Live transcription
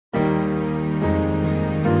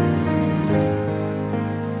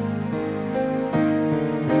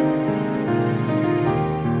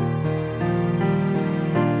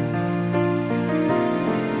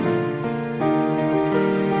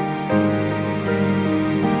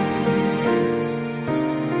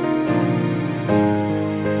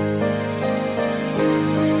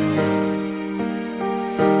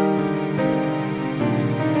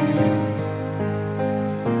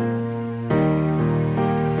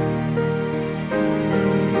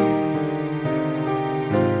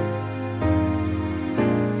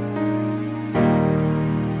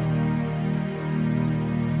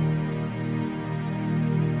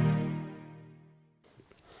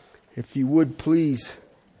If you would please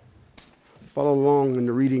follow along in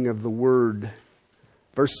the reading of the Word.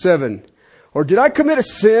 Verse 7. Or did I commit a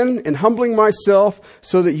sin in humbling myself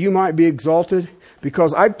so that you might be exalted?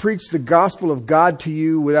 Because I preached the gospel of God to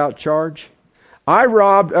you without charge? I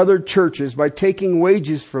robbed other churches by taking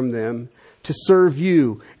wages from them to serve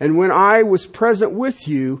you. And when I was present with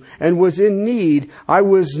you and was in need, I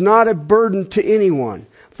was not a burden to anyone.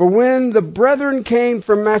 For when the brethren came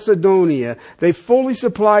from Macedonia, they fully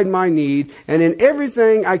supplied my need, and in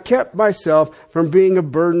everything I kept myself from being a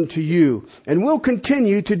burden to you, and will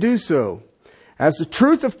continue to do so. As the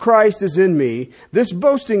truth of Christ is in me, this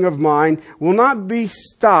boasting of mine will not be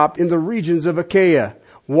stopped in the regions of Achaia.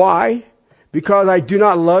 Why? Because I do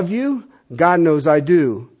not love you? God knows I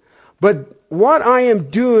do. But what I am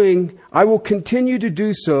doing, I will continue to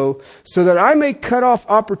do so that I may cut off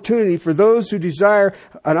opportunity for those who desire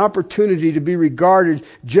an opportunity to be regarded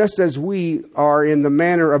just as we are in the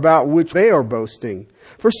manner about which they are boasting.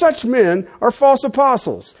 For such men are false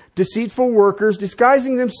apostles, deceitful workers,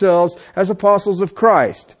 disguising themselves as apostles of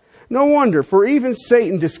Christ. No wonder, for even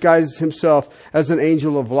Satan disguises himself as an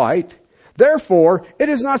angel of light. Therefore, it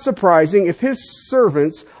is not surprising if his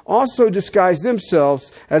servants also disguise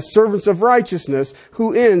themselves as servants of righteousness,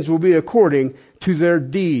 whose ends will be according to their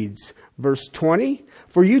deeds. Verse 20,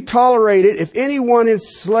 for you tolerate it if anyone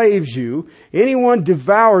enslaves you, anyone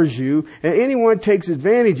devours you, and anyone takes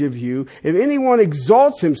advantage of you, if anyone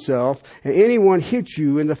exalts himself, and anyone hits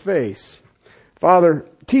you in the face. Father,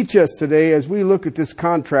 teach us today as we look at this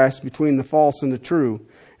contrast between the false and the true.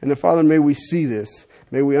 And Father, may we see this.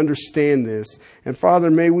 May we understand this. And Father,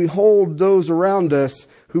 may we hold those around us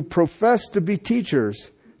who profess to be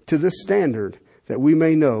teachers to this standard, that we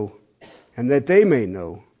may know and that they may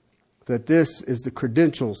know that this is the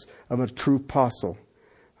credentials of a true apostle,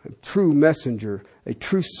 a true messenger, a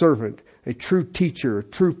true servant, a true teacher, a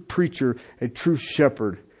true preacher, a true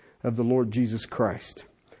shepherd of the Lord Jesus Christ.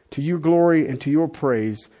 To your glory and to your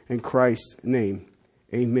praise in Christ's name.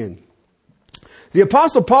 Amen. The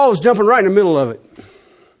Apostle Paul is jumping right in the middle of it.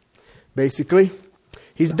 Basically,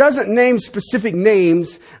 he doesn't name specific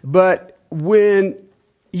names, but when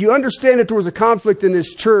you understand that there was a conflict in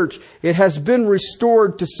this church, it has been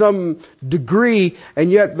restored to some degree,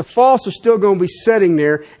 and yet the false are still going to be sitting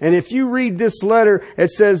there. And if you read this letter, it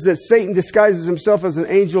says that Satan disguises himself as an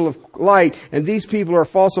angel of light, and these people are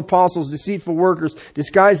false apostles, deceitful workers,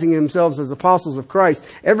 disguising themselves as apostles of Christ.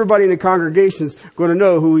 Everybody in the congregation is going to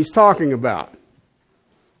know who he's talking about.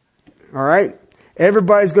 All right?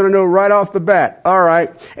 Everybody's going to know right off the bat. All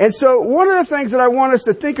right. And so one of the things that I want us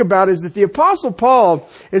to think about is that the Apostle Paul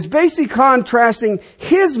is basically contrasting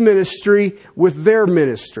his ministry with their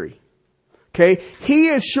ministry. Okay. He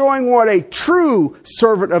is showing what a true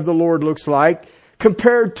servant of the Lord looks like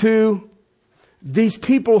compared to these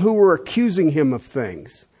people who were accusing him of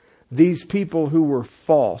things. These people who were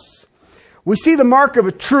false. We see the mark of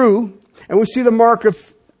a true and we see the mark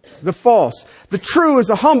of the false. The true is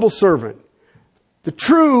a humble servant. The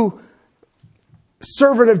true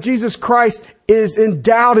servant of Jesus Christ is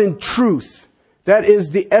endowed in truth. That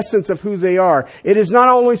is the essence of who they are. It is not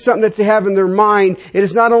only something that they have in their mind. It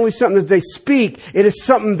is not only something that they speak. It is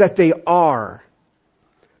something that they are.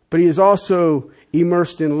 But he is also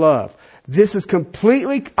immersed in love. This is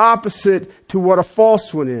completely opposite to what a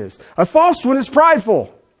false one is. A false one is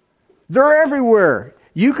prideful. They're everywhere.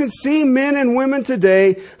 You can see men and women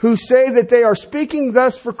today who say that they are speaking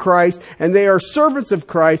thus for Christ and they are servants of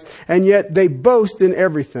Christ, and yet they boast in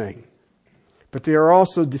everything. But they are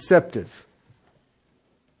also deceptive.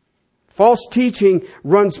 False teaching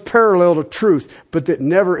runs parallel to truth, but that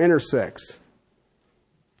never intersects.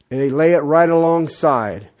 And they lay it right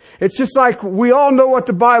alongside. It's just like we all know what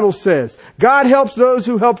the Bible says. God helps those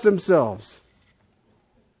who help themselves.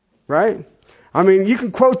 Right? I mean, you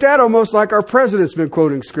can quote that almost like our president's been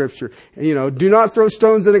quoting Scripture. You know, do not throw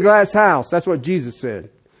stones in a glass house. That's what Jesus said.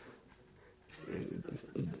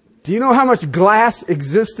 Do you know how much glass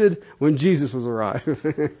existed when Jesus was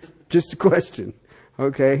alive? Just a question.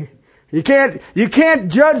 Okay. You can't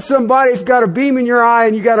judge somebody if you've got a beam in your eye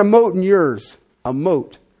and you got a mote in yours. A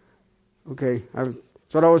mote. Okay. That's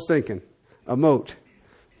what I was thinking. A mote.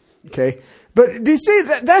 Okay. But do you see,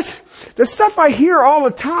 that's the stuff I hear all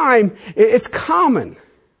the time. It's common.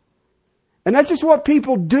 And that's just what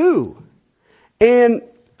people do. And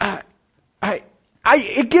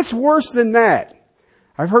it gets worse than that.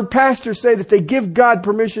 I've heard pastors say that they give God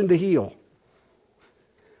permission to heal.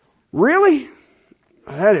 Really?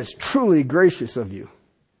 That is truly gracious of you.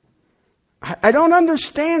 I don't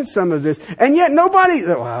understand some of this. And yet nobody,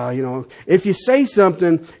 well, you know, if you say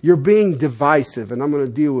something, you're being divisive. And I'm going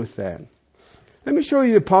to deal with that. Let me show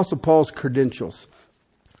you the Apostle Paul's credentials.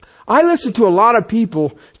 I listen to a lot of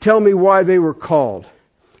people tell me why they were called.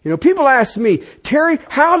 People ask me, Terry,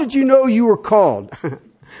 how did you know you were called?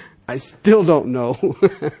 I still don't know.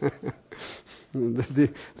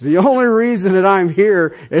 The only reason that I'm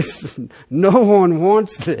here is no one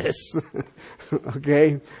wants this.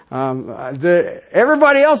 Okay?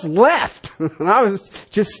 Everybody else left. And I was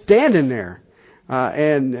just standing there.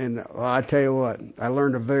 And I tell you what, I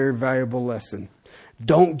learned a very valuable lesson.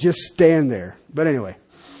 Don't just stand there. But anyway.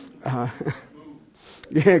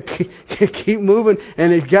 Yeah, keep moving.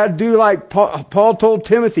 And you got to do like Paul told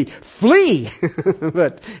Timothy, flee.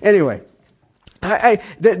 But anyway. I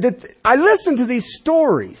listen to these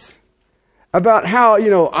stories about how,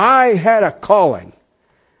 I had a calling,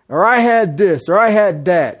 or I had this, or I had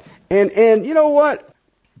that. And you know what?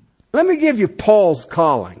 Let me give you Paul's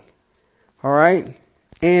calling. All right?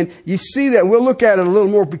 And you see that, we'll look at it a little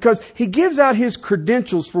more because he gives out his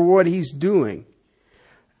credentials for what he's doing.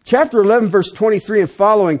 Chapter 11, verse 23 and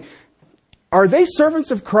following, are they servants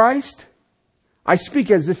of Christ? I speak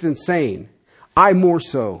as if insane. I more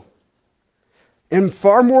so. And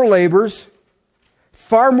far more labors,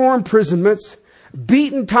 far more imprisonments,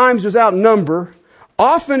 beaten times without number,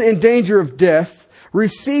 often in danger of death,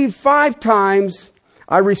 received 5 times,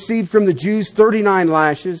 I received from the Jews 39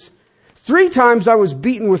 lashes. 3 times I was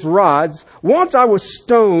beaten with rods. Once I was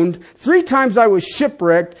stoned. 3 times I was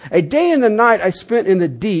shipwrecked. A day and a night I spent in the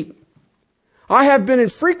deep. I have been in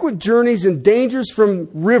frequent journeys and dangers from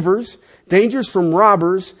rivers, dangers from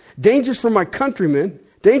robbers, dangers from my countrymen,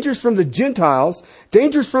 dangers from the Gentiles,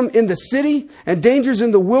 dangers from in the city, and dangers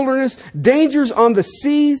in the wilderness, dangers on the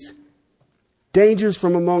seas, dangers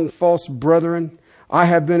from among false brethren. I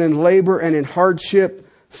have been in labor and in hardship,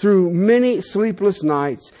 through many sleepless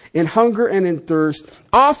nights, in hunger and in thirst,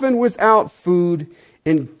 often without food,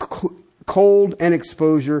 in cold and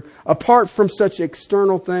exposure. Apart from such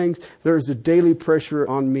external things, there is a daily pressure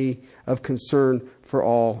on me of concern for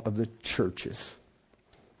all of the churches.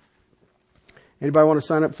 Anybody want to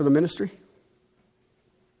sign up for the ministry?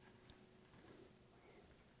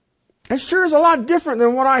 It sure is a lot different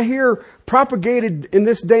than what I hear propagated in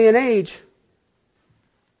this day and age.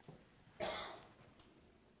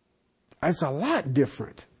 It's a lot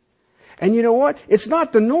different. And you know what? It's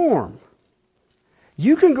not the norm.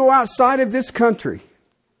 You can go outside of this country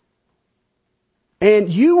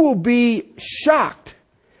and you will be shocked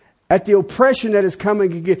at the oppression that is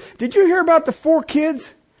coming again. Did you hear about the 4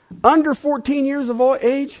 kids under 14 years of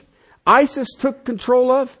age ISIS took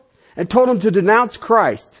control of and told them to denounce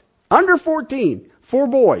Christ? Under 14, 4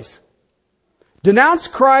 boys. Denounce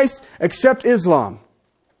Christ, accept Islam.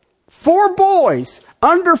 4 boys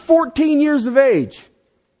under 14 years of age.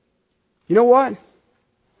 You know what?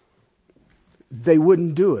 They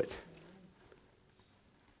wouldn't do it.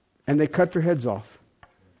 And they cut their heads off.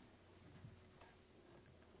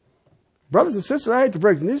 Brothers and sisters, I hate to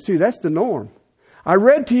break the news to you, that's the norm. I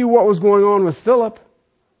read to you what was going on with Philip.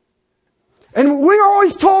 And we are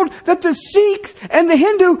always told that the Sikhs and the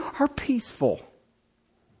Hindu are peaceful.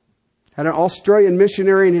 And an Australian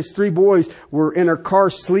missionary and his 3 boys were in a car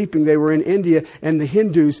sleeping. They were in India, and the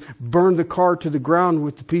Hindus burned the car to the ground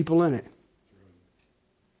with the people in it.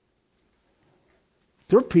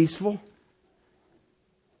 They're peaceful.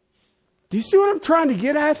 Do you see what I'm trying to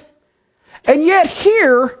get at? And yet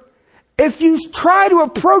here, if you try to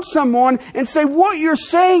approach someone and say what you're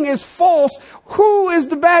saying is false, who is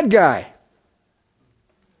the bad guy?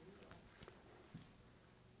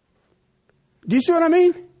 Do you see what I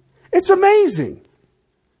mean? It's amazing.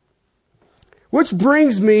 Which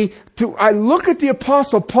brings me to, I look at the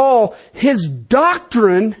Apostle Paul, his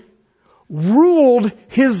doctrine ruled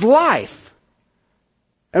his life.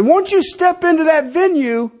 And once you step into that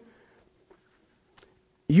venue,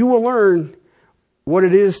 you will learn what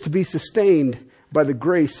it is to be sustained by the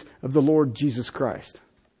grace of the Lord Jesus Christ.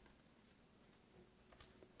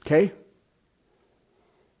 Okay?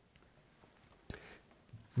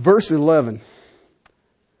 Verse 11.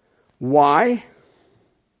 Why?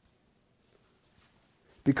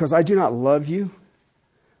 Because I do not love you?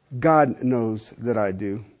 God knows that I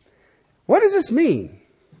do. What does this mean?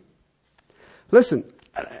 Listen,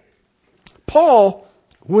 Paul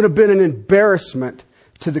would have been an embarrassment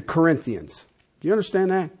to the Corinthians. Do you understand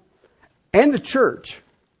that? And the church.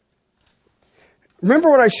 Remember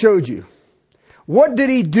what I showed you. What did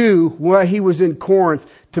he do while he was in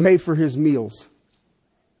Corinth to pay for his meals?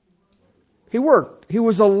 He worked. He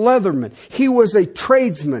was a leatherman. He was a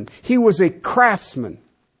tradesman. He was a craftsman.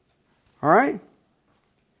 All right?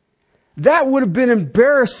 That would have been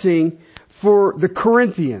embarrassing for the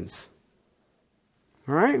Corinthians.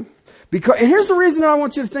 All right? And here's the reason that I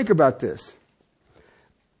want you to think about this.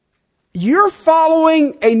 You're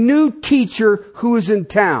following a new teacher who is in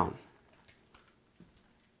town.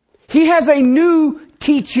 He has a new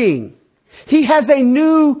teaching. He has a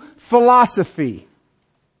new philosophy.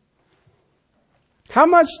 How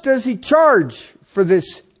much does he charge for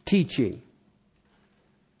this teaching?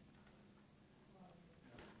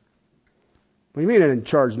 What do you mean I didn't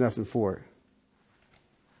charge nothing for it?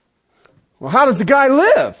 Well, how does the guy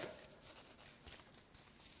live?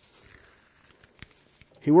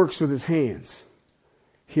 He works with his hands.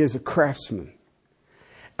 He is a craftsman.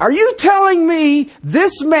 Are you telling me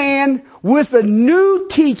this man with a new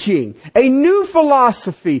teaching, a new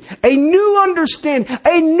philosophy, a new understanding,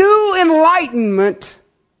 a new enlightenment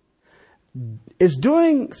is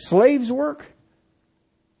doing slaves' work?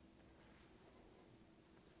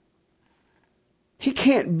 He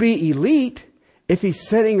can't be elite if he's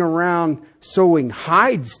sitting around sewing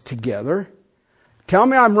hides together. Tell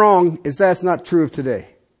me I'm wrong, is that's not true of today.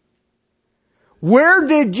 Where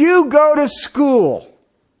did you go to school?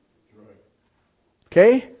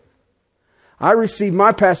 Okay? I received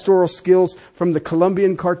my pastoral skills from the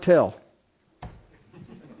Colombian cartel.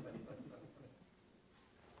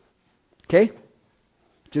 Okay?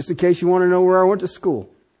 Just in case you want to know where I went to school.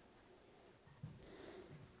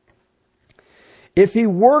 If he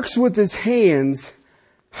works with his hands,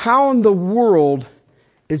 how in the world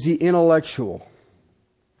is he intellectual?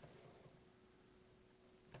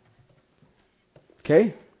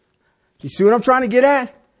 Okay? You see what I'm trying to get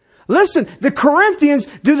at? Listen, the Corinthians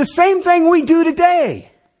do the same thing we do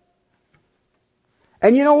today.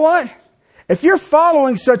 And you know what? If you're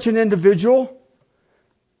following such an individual,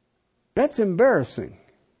 that's embarrassing.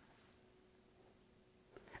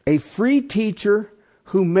 A free teacher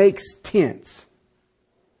who makes tents.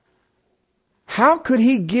 How could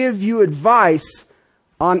he give you advice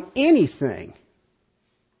on anything?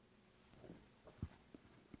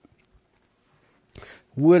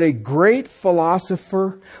 Would a great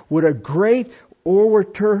philosopher, would a great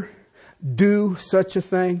orator do such a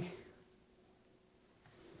thing?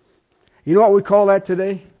 You know what we call that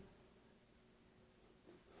today?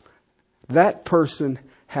 That person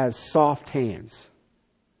has soft hands.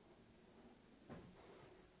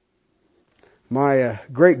 My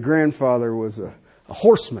great-grandfather was a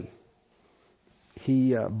horseman.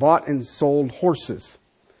 He bought and sold horses.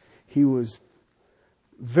 He was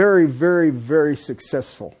very, very, very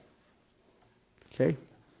successful. Okay?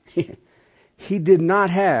 He did not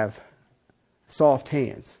have soft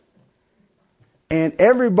hands. And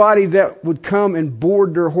everybody that would come and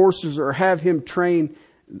board their horses or have him train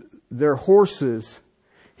their horses,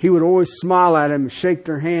 he would always smile at them and shake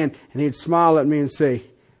their hand, and he'd smile at me and say,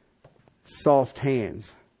 soft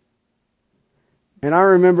hands. And I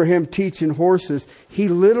remember him teaching horses. He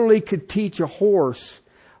literally could teach a horse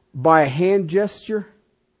by a hand gesture,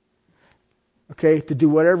 okay, to do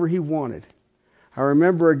whatever he wanted. I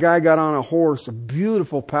remember a guy got on a horse, a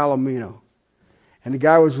beautiful Palomino, and the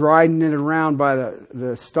guy was riding it around by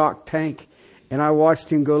the stock tank, and I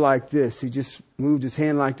watched him go like this. He just moved his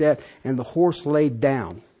hand like that, and the horse laid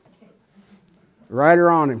down. Rider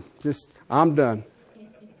on him. Just, I'm done.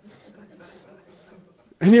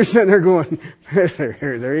 And you're sitting there going,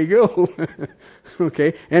 there you go.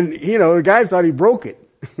 Okay. And, you know, the guy thought he broke it.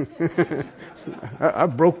 I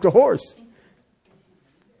broke the horse.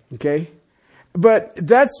 Okay. But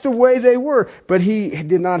that's the way they were. But he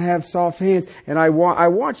did not have soft hands. And I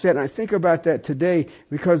watch that and I think about that today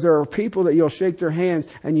because there are people that you'll shake their hands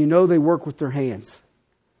and you know they work with their hands.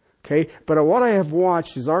 Okay. But what I have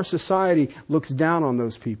watched is our society looks down on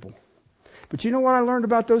those people. But you know what I learned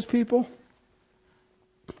about those people?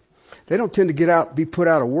 They don't tend to be put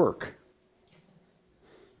out of work.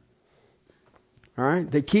 All right?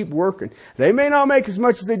 They keep working. They may not make as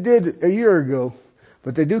much as they did a year ago,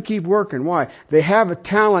 but they do keep working. Why? They have a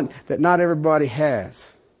talent that not everybody has.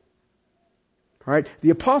 All right? The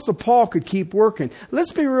Apostle Paul could keep working.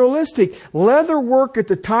 Let's be realistic. Leather work at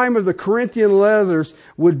the time of the Corinthian leathers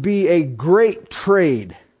would be a great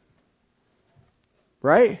trade.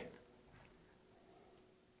 Right?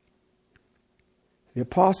 The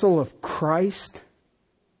apostle of Christ,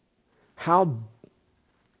 how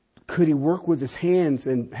could he work with his hands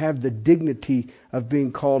and have the dignity of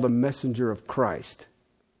being called a messenger of Christ?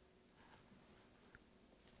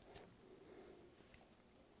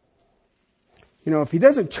 You know, if he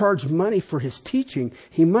doesn't charge money for his teaching,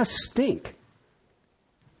 he must stink.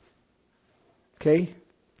 Okay?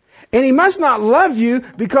 And he must not love you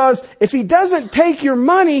because if he doesn't take your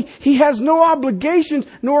money, he has no obligations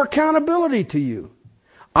nor accountability to you.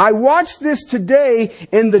 I watch this today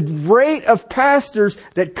in the rate of pastors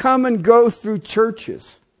that come and go through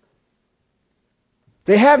churches.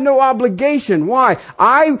 They have no obligation. Why?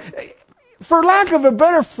 For lack of a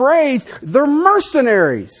better phrase, they're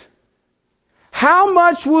mercenaries. How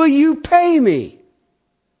much will you pay me?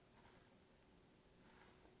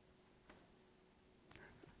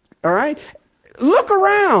 All right? Look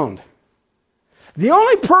around. The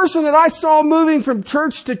only person that I saw moving from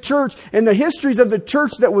church to church in the histories of the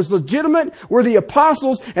church that was legitimate were the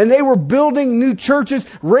apostles, and they were building new churches,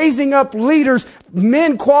 raising up leaders,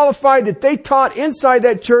 men qualified that they taught inside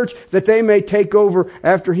that church that they may take over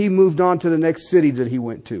after he moved on to the next city that he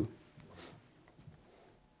went to.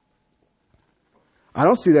 I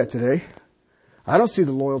don't see that today. I don't see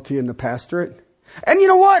the loyalty in the pastorate. And you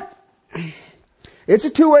know what? It's a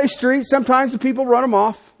two-way street. Sometimes the people run them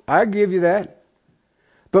off. I give you that.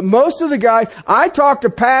 But most of the guys, I talk to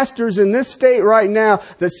pastors in this state right now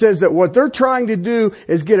that says that what they're trying to do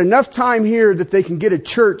is get enough time here that they can get a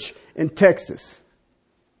church in Texas.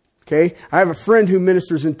 Okay? I have a friend who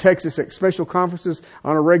ministers in Texas at special conferences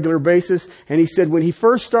on a regular basis. And he said when he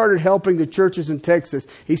first started helping the churches in Texas,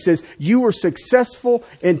 he says, you were successful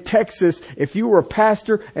in Texas if you were a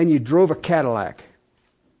pastor and you drove a Cadillac.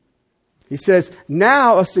 He says,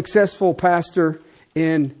 now a successful pastor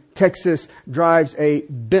in Texas drives a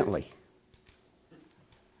Bentley.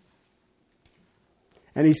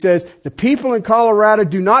 And he says, the people in Colorado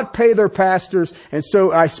do not pay their pastors, and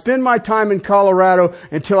so I spend my time in Colorado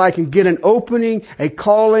until I can get an opening, a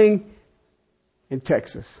calling in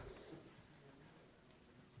Texas.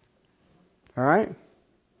 All right?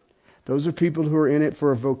 Those are people who are in it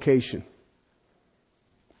for a vocation.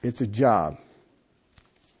 It's a job.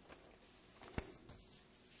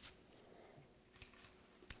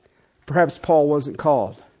 Perhaps Paul wasn't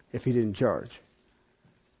called if he didn't charge.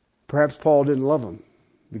 Perhaps Paul didn't love them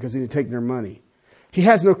because he didn't take their money. He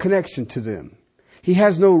has no connection to them. He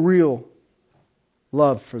has no real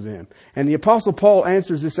love for them. And the Apostle Paul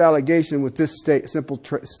answers this allegation with this simple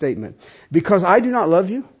statement. Because I do not love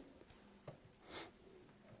you?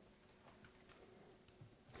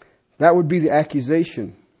 That would be the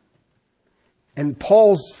accusation. And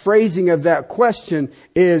Paul's phrasing of that question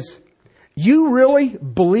is, you really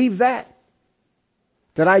believe that?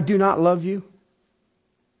 That I do not love you?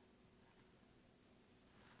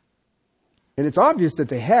 And it's obvious that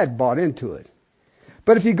they had bought into it.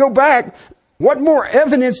 But if you go back, what more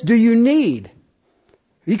evidence do you need?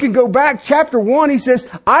 You can go back, chapter 1, he says,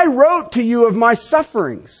 I wrote to you of my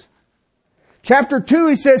sufferings. Chapter 2,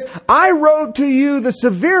 he says, I wrote to you the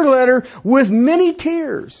severe letter with many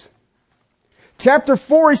tears. Chapter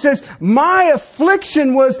 4, he says, my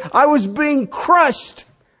affliction was I was being crushed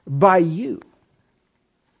by you.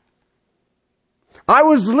 I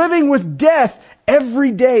was living with death every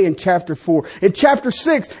day in chapter 4. In chapter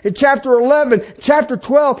 6, in chapter 11, chapter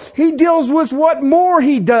 12, he deals with what more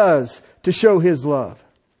he does to show his love.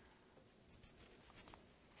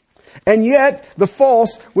 And yet, the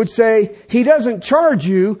false would say, he doesn't charge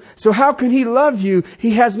you, so how can he love you?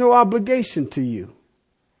 He has no obligation to you.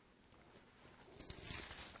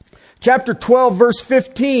 Chapter 12, verse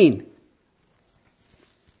 15.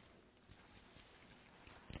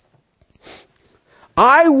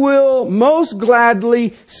 I will most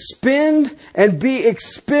gladly spend and be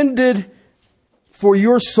expended for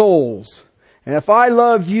your souls. And if I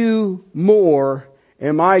love you more,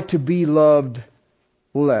 am I to be loved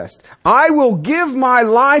less? I will give my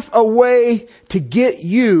life away to get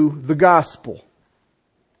you the gospel.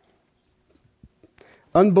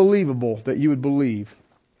 Unbelievable that you would believe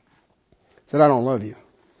that I don't love you.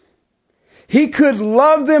 He could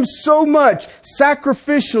love them so much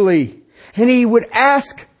sacrificially, and he would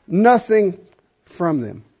ask nothing from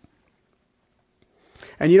them.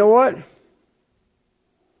 And you know what?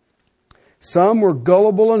 Some were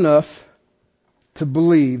gullible enough to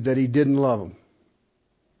believe that he didn't love them.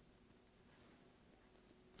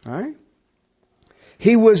 All right?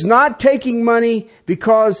 He was not taking money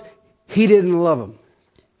because he didn't love them.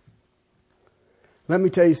 Let me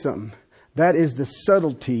tell you something. That is the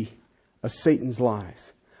subtlety of Satan's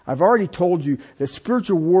lies. I've already told you that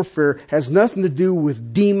spiritual warfare has nothing to do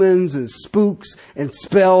with demons and spooks and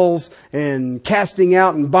spells and casting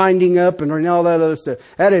out and binding up and all that other stuff.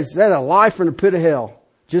 That's a lie from the pit of hell,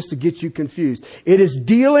 just to get you confused. It is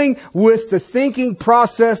dealing with the thinking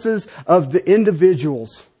processes of the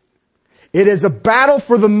individuals. It is a battle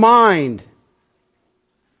for the mind.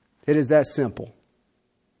 It is that simple.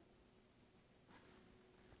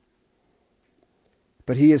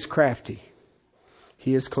 But he is crafty.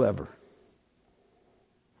 He is clever.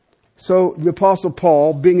 So the Apostle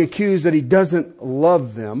Paul, being accused that he doesn't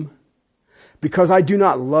love them, because I do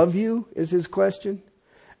not love you, is his question.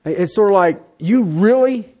 It's sort of like, you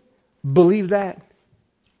really believe that?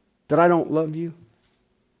 That I don't love you?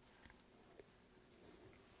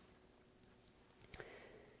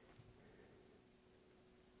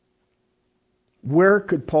 Where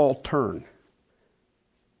could Paul turn?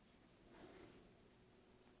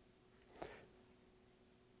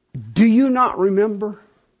 Do you not remember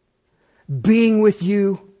being with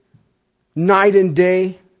you night and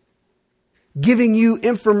day, giving you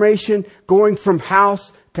information, going from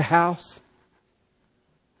house to house,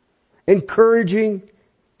 encouraging,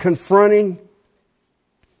 confronting?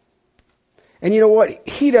 And you know what?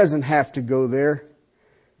 He doesn't have to go there.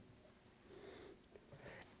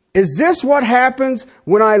 Is this what happens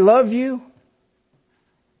when I love you?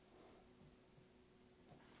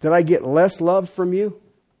 That I get less love from you?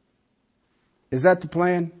 Is that the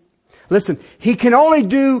plan? Listen, he can only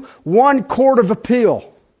do one court of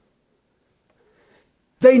appeal.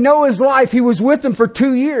 They know his life. He was with them for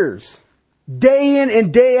 2 years. Day in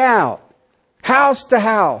and day out. House to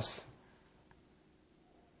house.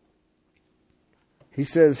 He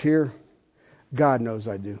says here, God knows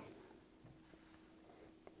I do.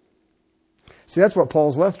 See, that's what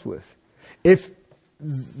Paul's left with. If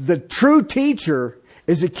the true teacher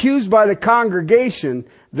is accused by the congregation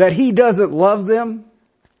that he doesn't love them,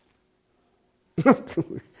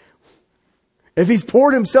 if he's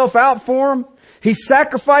poured himself out for them, he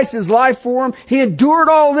sacrificed his life for them, he endured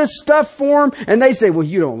all this stuff for them, and they say, well,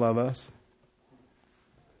 you don't love us.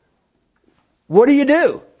 What do you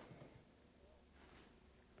do?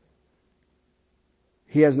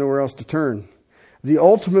 He has nowhere else to turn. The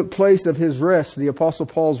ultimate place of his rest, the Apostle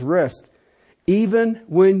Paul's rest, even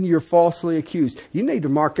when you're falsely accused. You need to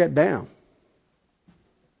mark that down.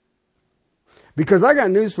 Because I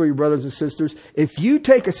got news for you, brothers and sisters. If you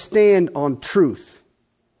take a stand on truth,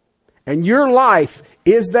 and your life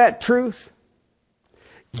is that truth,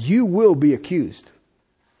 you will be accused.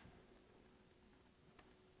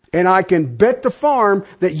 And I can bet the farm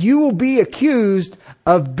that you will be accused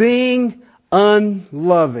of being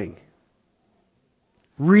unloving,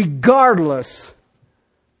 regardless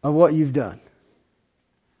of what you've done.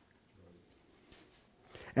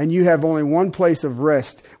 And you have only one place of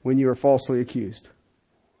rest when you are falsely accused.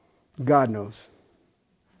 God knows.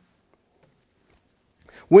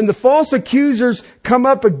 When the false accusers come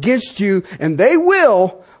up against you, and they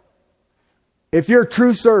will, if you're a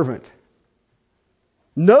true servant,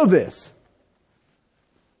 know this.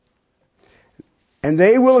 And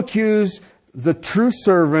they will accuse the true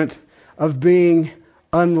servant of being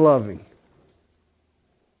unloving.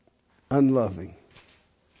 Unloving.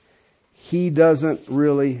 He doesn't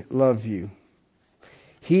really love you.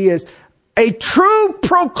 He is a true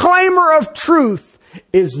proclaimer of truth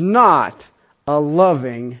is not a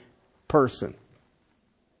loving person.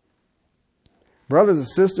 Brothers and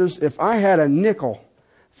sisters, if I had a nickel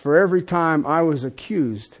for every time I was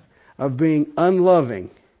accused of being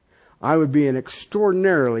unloving, I would be an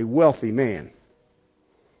extraordinarily wealthy man.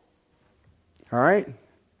 All right?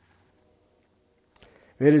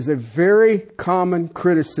 It is a very common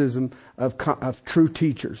criticism of true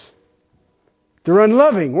teachers. They're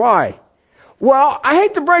unloving. Why? Well, I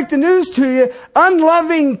hate to break the news to you.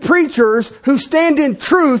 Unloving preachers who stand in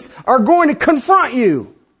truth are going to confront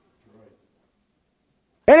you.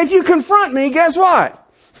 And if you confront me, guess what?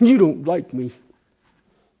 You don't like me.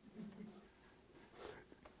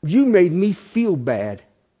 You made me feel bad.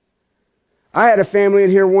 I had a family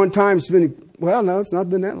in here one time. It's not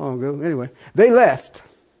been that long ago. Anyway, they left.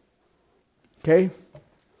 Okay?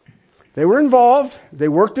 They were involved. They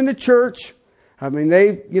worked in the church. I mean,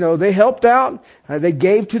 they helped out. They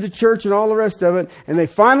gave to the church and all the rest of it. And they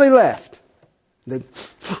finally left. And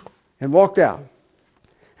walked out.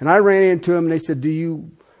 And I ran into them and they said,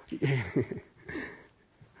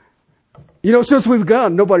 since we've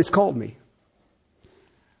gone, nobody's called me.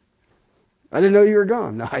 I didn't know you were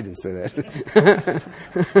gone. No, I didn't say that.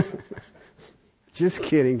 Just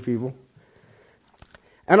kidding, people.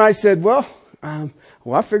 And I said, I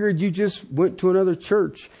figured you just went to another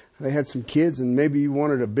church. They had some kids and maybe you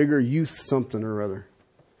wanted a bigger youth something or other.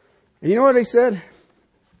 And you know what they said?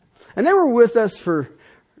 And they were with us for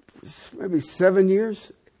maybe 7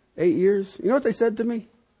 years, 8 years. You know what they said to me?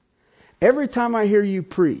 Every time I hear you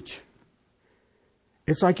preach,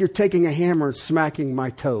 it's like you're taking a hammer and smacking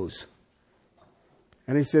my toes.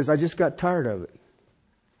 And he says, I just got tired of it.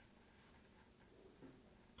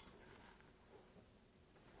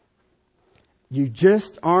 You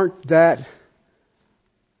just aren't that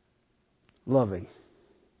loving.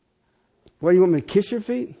 What, do you want me to kiss your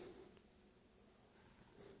feet?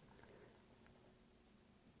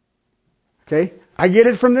 Okay? I get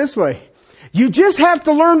it from this way. You just have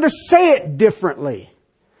to learn to say it differently.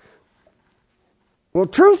 Well,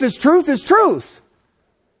 truth is truth is truth.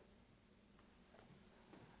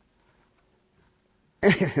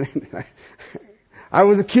 I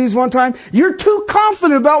was accused one time, you're too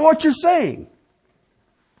confident about what you're saying.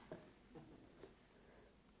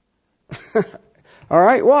 All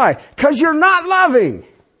right, why? Because you're not loving.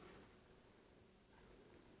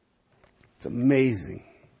 It's amazing.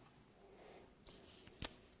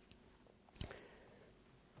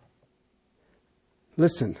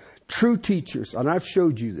 Listen, true teachers, and I've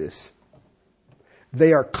showed you this,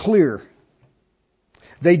 they are clear.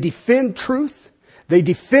 They defend truth. They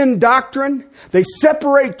defend doctrine. They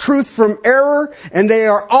separate truth from error, and they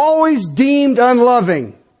are always deemed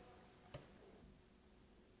unloving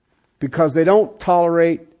because they don't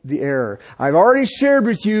tolerate the error. I've already shared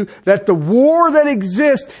with you that the war that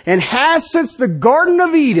exists and has since the Garden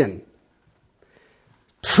of Eden,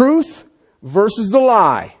 truth versus the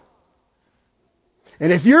lie.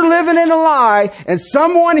 And if you're living in a lie and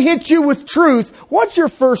someone hits you with truth, what's your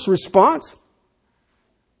first response?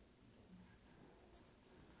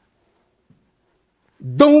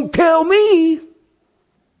 Don't tell me.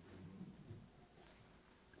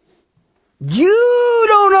 You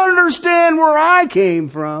don't understand where I came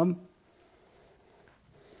from.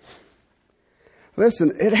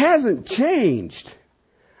 Listen, it hasn't changed.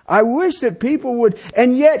 I wish that people would,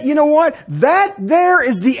 and yet, you know what? That there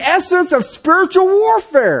is the essence of spiritual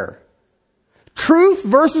warfare. Truth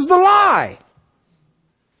versus the lie.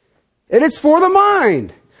 And it's for the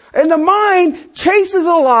mind. And the mind chases a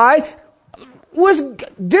lie with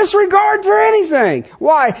disregard for anything.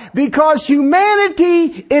 Why? Because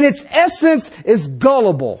humanity in its essence is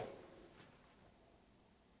gullible.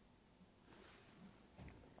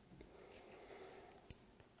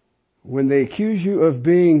 When they accuse you of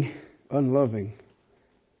being unloving,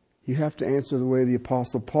 you have to answer the way of the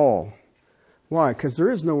Apostle Paul. Why? Because there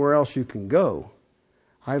is nowhere else you can go.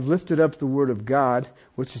 I've lifted up the Word of God,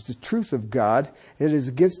 which is the truth of God. It is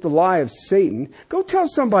against the lie of Satan. Go tell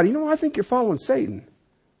somebody, you know, I think you're following Satan.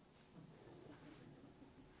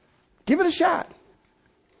 Give it a shot.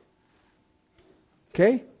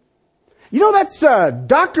 Okay? You know, that's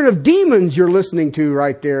doctrine of demons you're listening to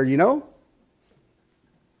right there, you know?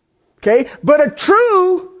 Okay? But a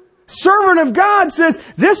true servant of God says,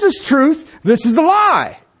 this is truth, this is a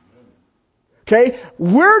lie. Okay?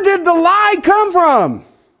 Where did the lie come from?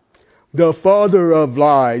 The father of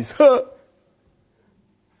lies. All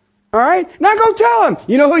right? Now go tell him.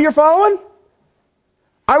 You know who you're following?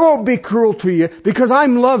 I won't be cruel to you because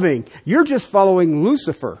I'm loving. You're just following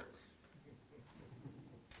Lucifer.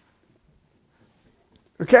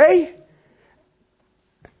 Okay?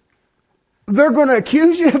 They're going to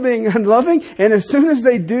accuse you of being unloving, and as soon as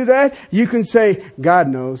they do that, you can say, God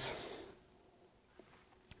knows.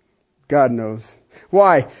 God knows.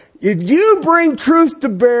 Why? If you bring truth to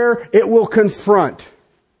bear, it will confront.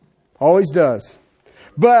 Always does.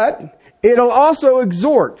 But it'll also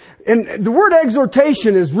exhort. And the word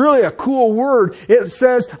exhortation is really a cool word. It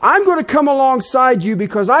says, I'm going to come alongside you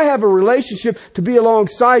because I have a relationship to be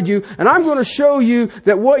alongside you, and I'm going to show you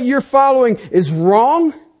that what you're following is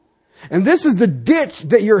wrong. And this is the ditch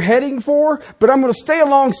that you're heading for, but I'm going to stay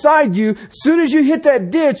alongside you. As soon as you hit that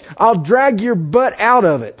ditch, I'll drag your butt out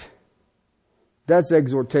of it. That's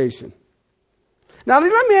exhortation. Now,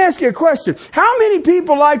 let me ask you a question. How many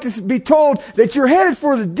people like to be told that you're headed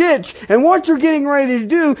for the ditch and what you're getting ready to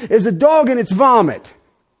do is a dog in its vomit?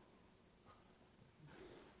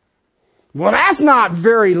 Well, that's not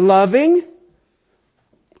very loving.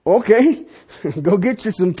 Okay, go get you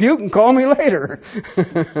some puke and call me later.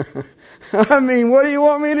 I mean, what do you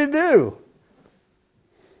want me to do?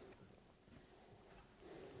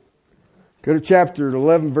 Go to chapter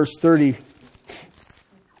 11, verse 31.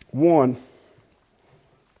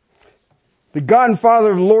 The God and Father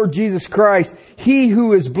of the Lord Jesus Christ, He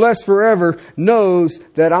who is blessed forever, knows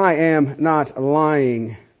that I am not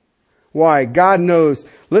lying. Why? God knows.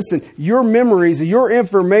 Listen, your memories, your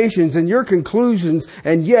informations, and your conclusions,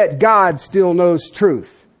 and yet God still knows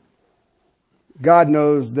truth. God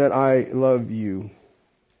knows that I love you.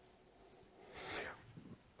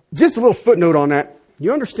 Just a little footnote on that.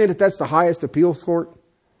 You understand that that's the highest appeals court?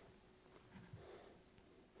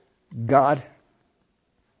 God.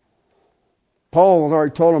 Paul has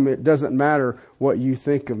already told him it doesn't matter what you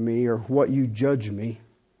think of me or what you judge me.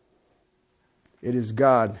 It is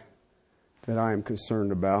God that I am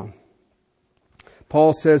concerned about.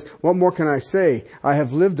 Paul says, what more can I say? I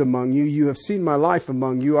have lived among you. You have seen my life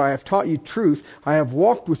among you. I have taught you truth. I have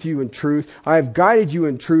walked with you in truth. I have guided you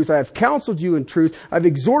in truth. I have counseled you in truth. I've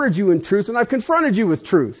exhorted you in truth, and I've confronted you with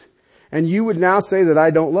truth. And you would now say that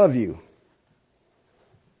I don't love you.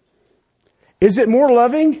 Is it more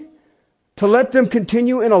loving to let them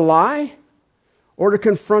continue in a lie or to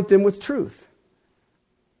confront them with truth?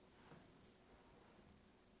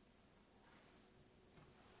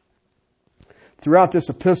 Throughout this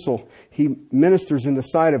epistle, he ministers in the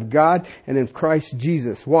sight of God and in Christ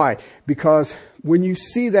Jesus. Why? Because when you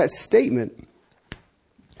see that statement,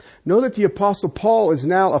 know that the Apostle Paul is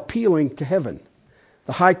now appealing to heaven,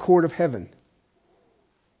 the high court of heaven.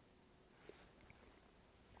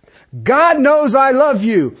 God knows I love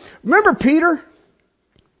you. Remember Peter?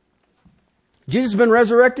 Jesus has been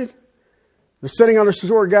resurrected. They're sitting on the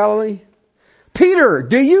shore of Galilee. Peter,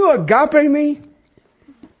 do you agape me?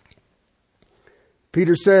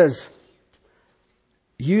 Peter says,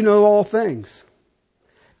 you know all things.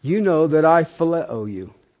 You know that I phileo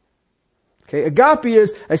you. Okay, agape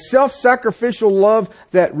is a self-sacrificial love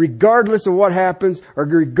that regardless of what happens or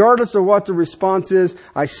regardless of what the response is,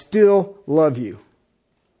 I still love you.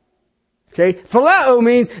 Okay, phileo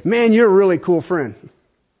means, man, you're a really cool friend.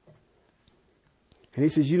 And he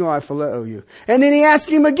says, you know I phileo you. And then he asks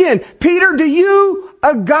him again, Peter, do you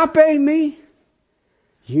agape me?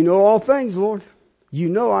 You know all things, Lord. You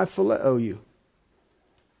know I phileo you.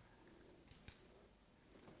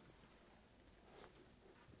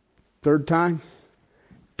 Third time,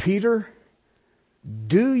 Peter,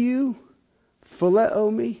 do you phileo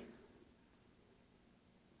me?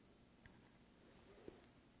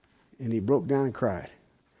 And he broke down and cried.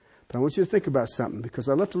 But I want you to think about something, because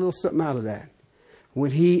I left a little something out of that.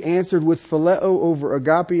 When he answered with phileo over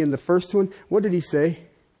agape in the first one, what did he say?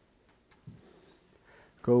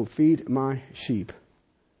 Go feed my sheep.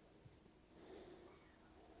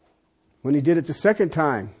 When he did it the second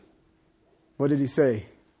time, what did he say?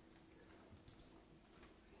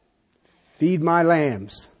 Feed my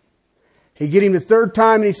lambs. He get him the third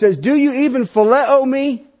time and he says, do you even phileo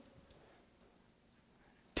me?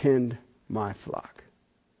 Tend my flock.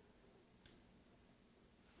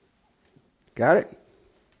 Got it?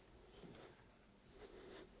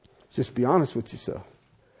 Just be honest with yourself.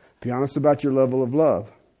 Be honest about your level of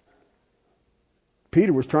love.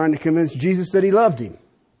 Peter was trying to convince Jesus that he loved him.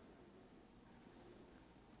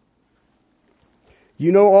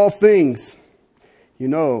 You know all things. You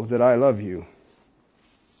know that I love you.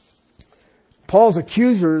 Paul's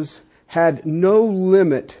accusers had no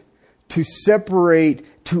limit to separate,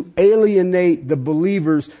 to alienate the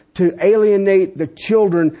believers, to alienate the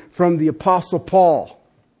children from the Apostle Paul.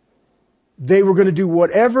 They were going to do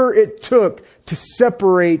whatever it took to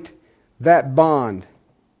separate that bond.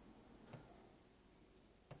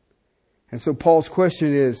 And so Paul's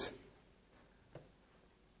question is,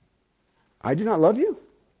 I do not love you?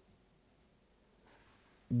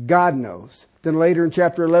 God knows. Then later in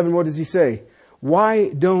chapter 11, what does he say? Why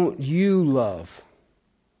don't you love?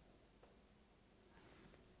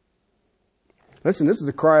 Listen, this is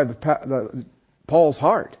the cry of Paul's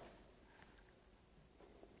heart.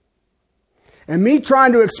 And me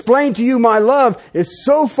trying to explain to you my love is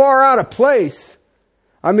so far out of place.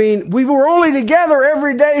 I mean, we were only together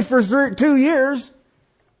every day for 2 years.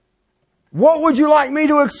 What would you like me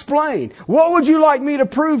to explain? What would you like me to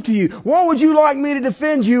prove to you? What would you like me to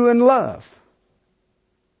defend you in love?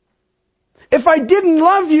 If I didn't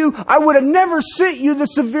love you, I would have never sent you the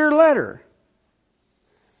severe letter.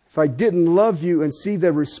 If I didn't love you and see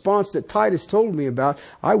the response that Titus told me about,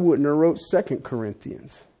 I wouldn't have wrote 2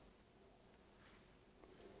 Corinthians.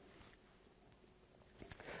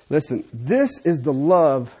 Listen, this is the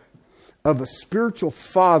love of a spiritual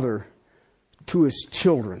father to his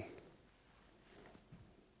children.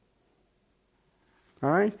 All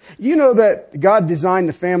right? You know that God designed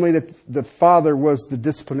the family that the father was the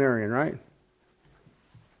disciplinarian, right?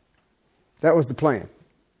 That was the plan.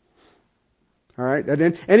 All right?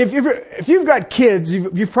 And if you've got kids,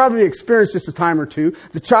 you've probably experienced this a time or two.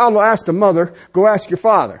 The child will ask the mother, go ask your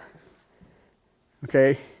father.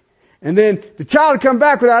 Okay? And then the child will come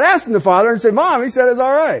back without asking the father and say, Mom, he said it's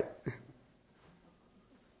all right.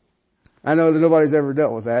 I know that nobody's ever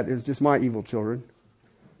dealt with that. It's just my evil children.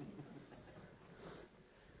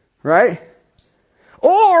 Right?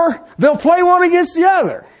 Or they'll play one against the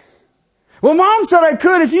other. Well, Mom said I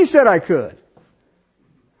could if you said I could.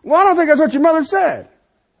 Well, I don't think that's what your mother said.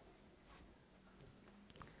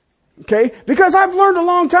 Okay? Because I've learned a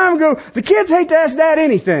long time ago, the kids hate to ask Dad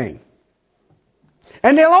anything.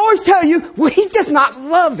 And they'll always tell you, well, he's just not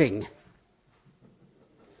loving.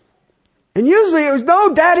 And usually it was,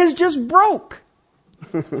 no, Dad is just broke.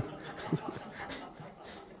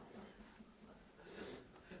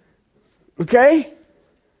 Okay?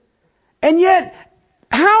 And yet,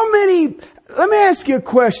 let me ask you a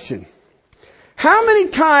question. How many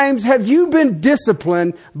times have you been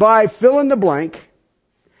disciplined by fill in the blank?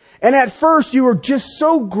 And at first you were just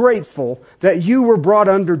so grateful that you were brought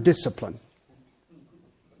under discipline.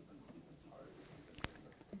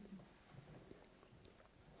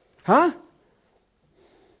 Huh?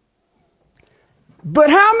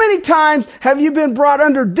 But how many times have you been brought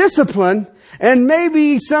under discipline and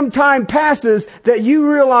maybe some time passes that you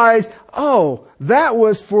realize, oh, that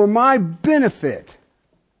was for my benefit?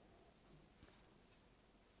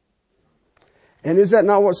 And is that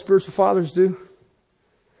not what spiritual fathers do?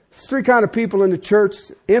 There's three kinds of people in the church: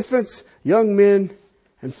 infants, young men,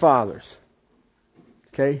 and fathers.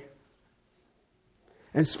 Okay?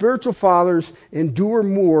 And spiritual fathers endure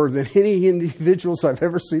more than any individuals I've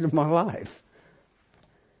ever seen in my life.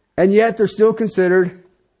 And yet they're still considered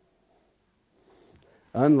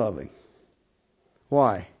unloving.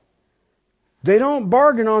 Why? They don't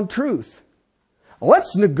bargain on truth.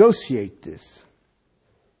 Let's negotiate this.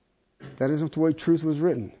 That isn't the way truth was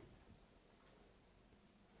written.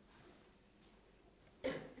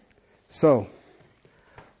 So,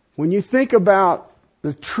 when you think about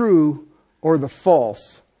the true or the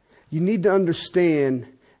false, you need to understand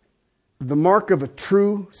the mark of a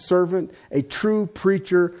true servant, a true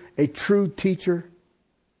preacher, a true teacher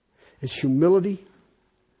is humility.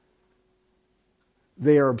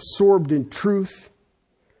 They are absorbed in truth.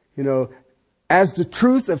 You know, as the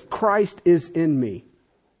truth of Christ is in me.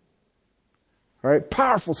 All right,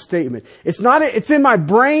 powerful statement. It's in my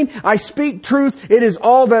brain. I speak truth. It is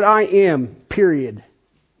all that I am, period.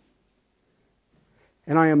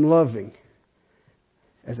 And I am loving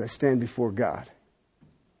as I stand before God.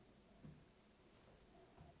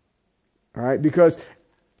 All right, because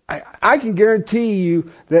I can guarantee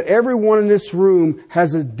you that everyone in this room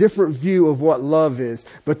has a different view of what love is.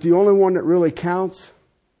 But the only one that really counts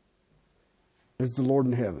is the Lord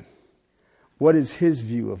in heaven. What is His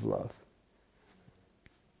view of love?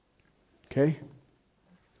 Okay?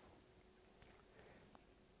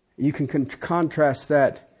 You can contrast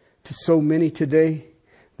that to so many today.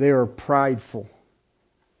 They are prideful.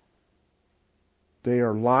 They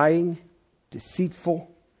are lying, deceitful,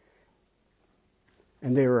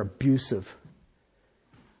 and they are abusive.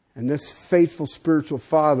 And this faithful spiritual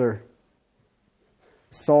father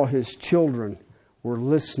saw his children were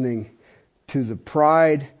listening to the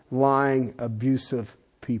pride, lying, abusive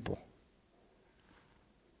people.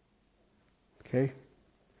 Okay?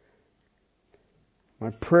 My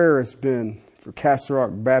prayer has been for Castle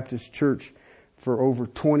Rock Baptist Church for over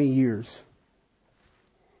 20 years.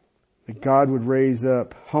 That God would raise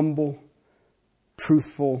up humble,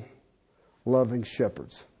 truthful, loving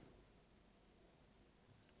shepherds.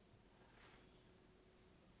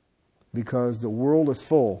 Because the world is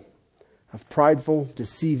full of prideful,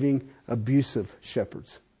 deceiving, abusive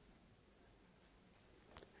shepherds.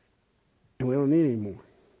 And we don't need any more.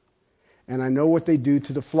 And I know what they do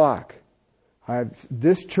to the flock.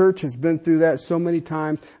 This church has been through that so many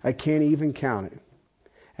times, I can't even count it.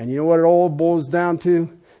 And you know what it all boils down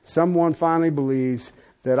to? Someone finally believes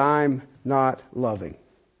that I'm not loving.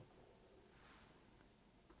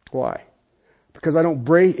 Why? Because I don't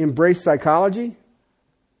embrace psychology?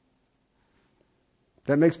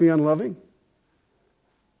 That makes me unloving?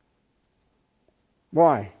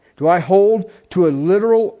 Why? Do I hold to a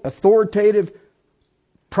literal, authoritative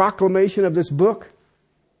proclamation of this book?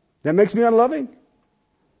 That makes me unloving?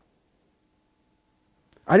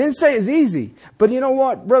 I didn't say it's easy. But you know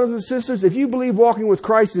what, brothers and sisters? If you believe walking with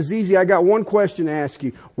Christ is easy, I got one question to ask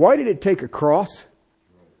you. Why did it take a cross?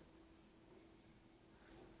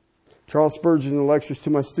 Charles Spurgeon in the lectures to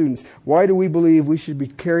my students. Why do we believe we should be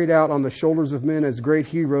carried out on the shoulders of men as great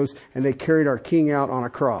heroes, and they carried our King out on a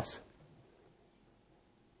cross?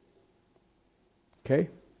 Okay?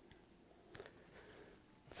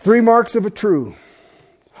 3 marks of a true: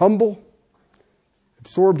 humble,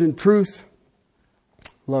 absorbed in truth,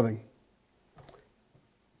 loving.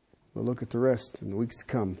 We'll look at the rest in the weeks to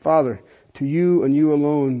come. Father, to you and you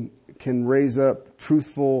alone can raise up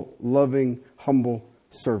truthful, loving, humble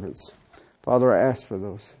servants. Father, I ask for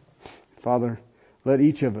those. Father, let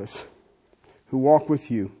each of us who walk with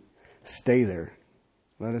you stay there.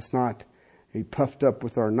 Let us not be puffed up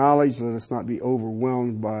with our knowledge. Let us not be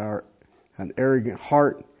overwhelmed by an arrogant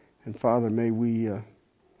heart. And Father, may we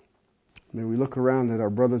look around at our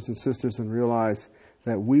brothers and sisters and realize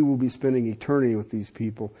that we will be spending eternity with these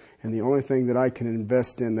people. And the only thing that I can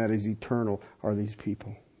invest in that is eternal are these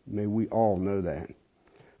people. May we all know that.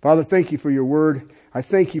 Father, thank you for your word. I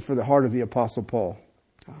thank you for the heart of the Apostle Paul.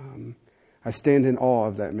 I stand in awe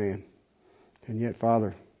of that man. And yet,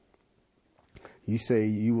 Father, you say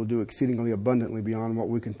you will do exceedingly abundantly beyond what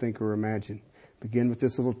we can think or imagine. Begin with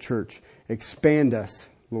this little church. Expand us,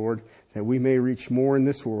 Lord, that we may reach more in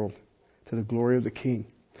this world to the glory of the King.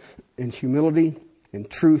 In humility, in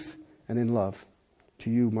truth, and in love. To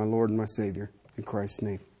you, my Lord and my Savior. In Christ's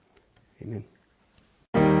name. Amen.